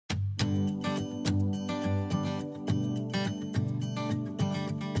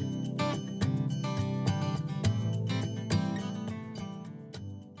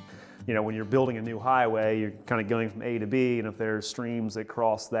when you're building a new highway, you're kind of going from A to B, and if there's streams that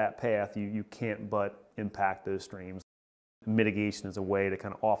cross that path, you can't but impact those streams. Mitigation is a way to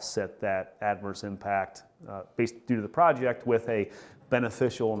kind of offset that adverse impact due to the project with a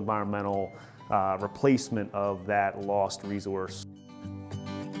beneficial environmental replacement of that lost resource.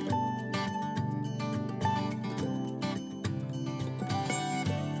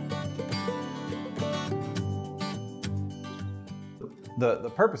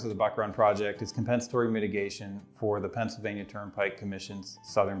 The purpose of the Buck Run project is compensatory mitigation for the Pennsylvania Turnpike Commission's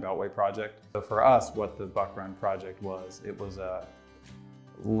Southern Beltway project. So for us, what the Buck Run project was, it was a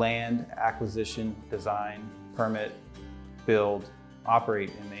land acquisition, design, permit, build, operate,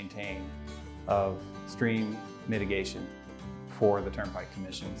 and maintain of stream mitigation for the Turnpike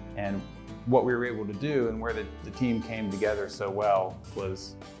Commission. And what we were able to do, and where the team came together so well,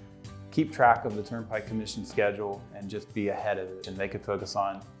 was keep track of the Turnpike Commission schedule and just be ahead of it, and they could focus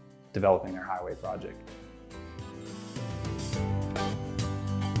on developing their highway project.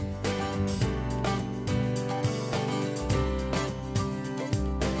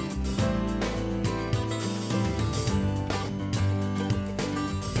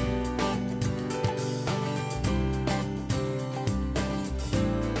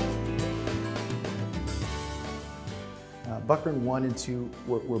 Buck Run 1 and 2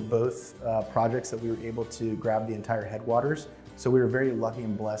 were both projects that we were able to grab the entire headwaters. So we were very lucky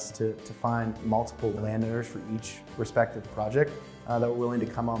and blessed to find multiple landowners for each respective project that were willing to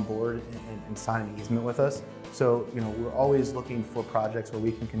come on board and sign an easement with us. So we're always looking for projects where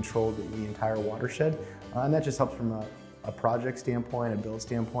we can control the entire watershed, and that just helps from a project standpoint, a build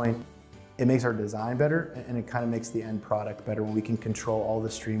standpoint. It makes our design better, and it kind of makes the end product better when we can control all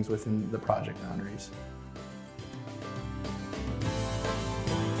the streams within the project boundaries.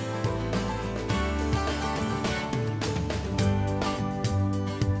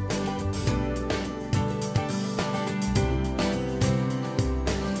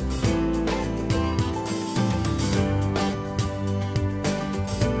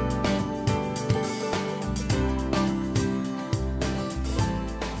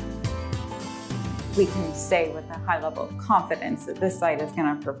 We can say with a high level of confidence that this site is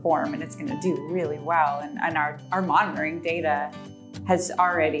going to perform and it's going to do really well, and our monitoring data has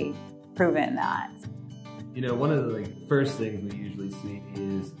already proven that. One of the first things we usually see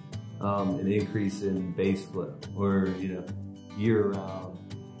is an increase in base flow, or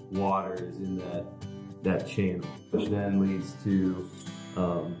year-round water is in that channel, which then leads to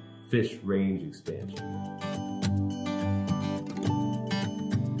fish range expansion.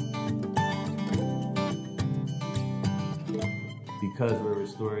 Because we're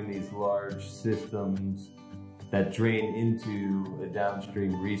restoring these large systems that drain into a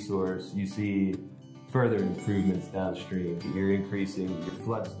downstream resource, you see further improvements downstream. You're increasing your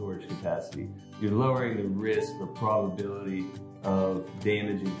flood storage capacity. You're lowering the risk or probability of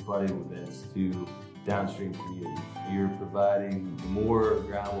damaging flooding events to downstream communities. You're providing more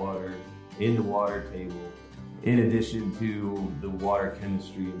groundwater in the water table, in addition to the water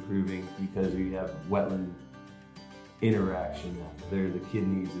chemistry improving because you have wetland interaction. They're the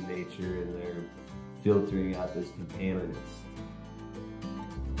kidneys of nature, and they're filtering out those contaminants.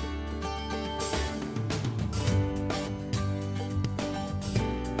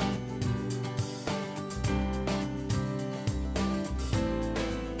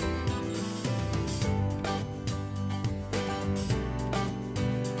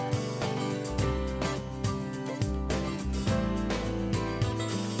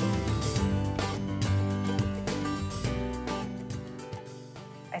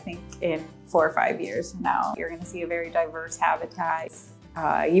 I think in 4 or 5 years from now, you're going to see a very diverse habitat.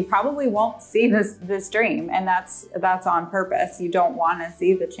 You probably won't see this stream, and that's on purpose. You don't want to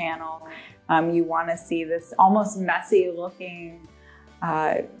see the channel. You want to see this almost messy looking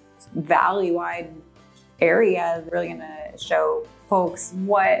valley-wide area. Really going to show folks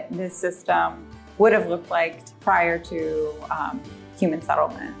what this system would have looked like prior to human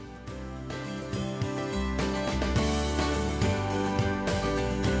settlement.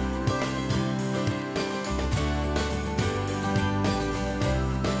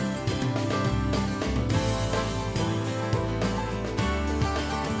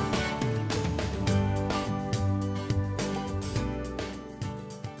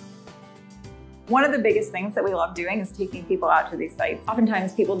 One of the biggest things that we love doing is taking people out to these sites.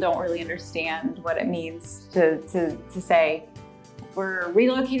 Oftentimes people don't really understand what it means to say, we're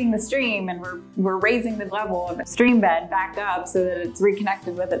relocating the stream and we're raising the level of the stream bed back up so that it's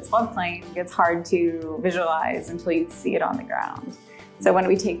reconnected with its floodplain. It's hard to visualize until you see it on the ground. So when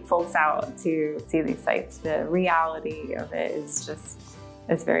we take folks out to see these sites, the reality of it is just,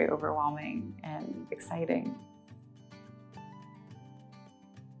 is very overwhelming and exciting.